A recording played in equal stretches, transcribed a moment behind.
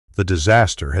The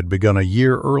disaster had begun a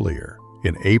year earlier,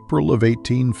 in April of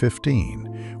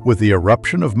 1815, with the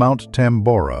eruption of Mount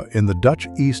Tambora in the Dutch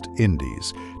East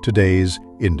Indies, today's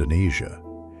Indonesia.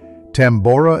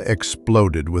 Tambora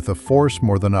exploded with a force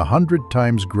more than 100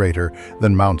 times greater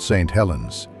than Mount St.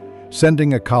 Helens,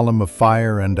 sending a column of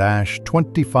fire and ash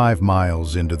 25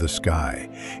 miles into the sky.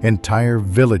 Entire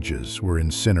villages were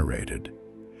incinerated.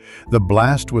 The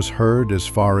blast was heard as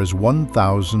far as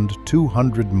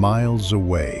 1,200 miles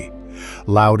away,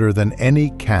 louder than any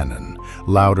cannon,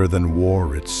 louder than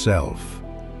war itself.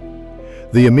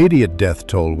 The immediate death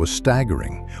toll was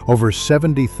staggering, over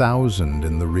 70,000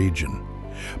 in the region.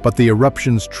 But the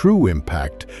eruption's true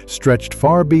impact stretched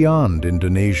far beyond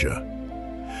Indonesia.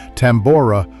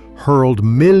 Tambora hurled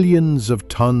millions of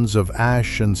tons of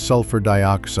ash and sulfur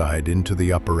dioxide into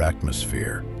the upper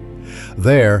atmosphere.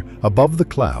 There, above the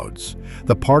clouds,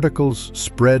 the particles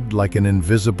spread like an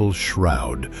invisible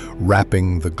shroud,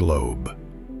 wrapping the globe.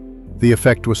 The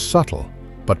effect was subtle,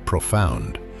 but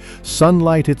profound.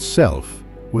 Sunlight itself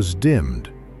was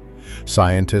dimmed.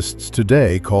 Scientists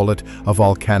today call it a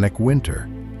volcanic winter.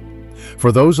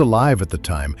 For those alive at the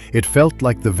time, it felt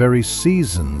like the very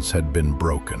seasons had been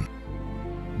broken.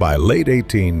 By late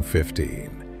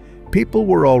 1815, people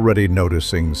were already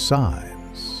noticing signs.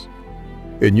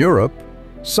 In Europe,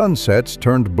 sunsets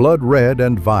turned blood red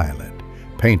and violet,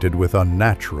 painted with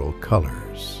unnatural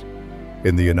colors.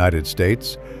 In the United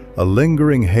States, a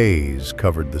lingering haze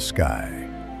covered the sky.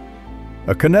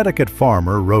 A Connecticut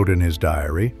farmer wrote in his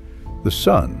diary, "The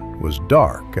sun was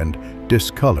dark and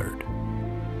discolored.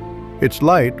 Its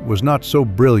light was not so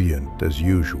brilliant as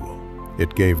usual.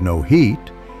 It gave no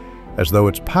heat, as though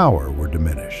its power were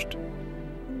diminished."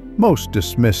 Most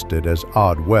dismissed it as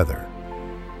odd weather.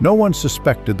 No one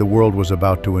suspected the world was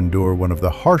about to endure one of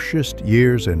the harshest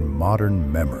years in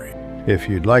modern memory. If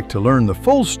you'd like to learn the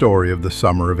full story of the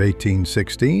summer of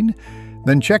 1816,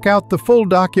 then check out the full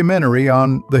documentary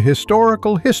on the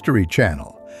Historical History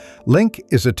channel. Link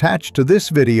is attached to this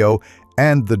video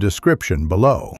and the description below.